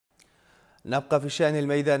نبقى في الشأن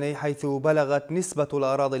الميداني، حيث بلغت نسبة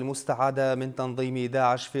الأراضي المستعادة من تنظيم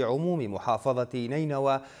داعش في عموم محافظة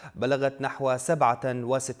نينوى بلغت نحو 67%،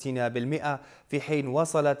 في حين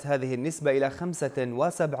وصلت هذه النسبة إلى 75%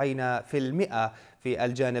 في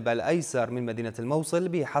الجانب الأيسر من مدينة الموصل،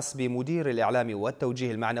 بحسب مدير الإعلام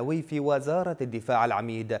والتوجيه المعنوي في وزارة الدفاع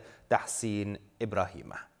العميد تحسين إبراهيم.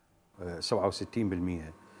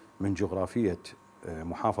 67% من جغرافية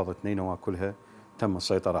محافظة نينوى كلها تم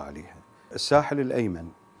السيطرة عليها. الساحل الأيمن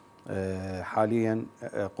حاليا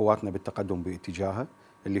قواتنا بالتقدم باتجاهه،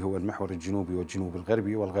 اللي هو المحور الجنوبي والجنوب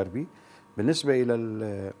الغربي والغربي. بالنسبة إلى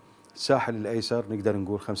الساحل الأيسر نقدر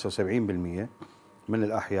نقول 75% من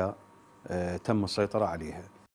الأحياء تم السيطرة عليها.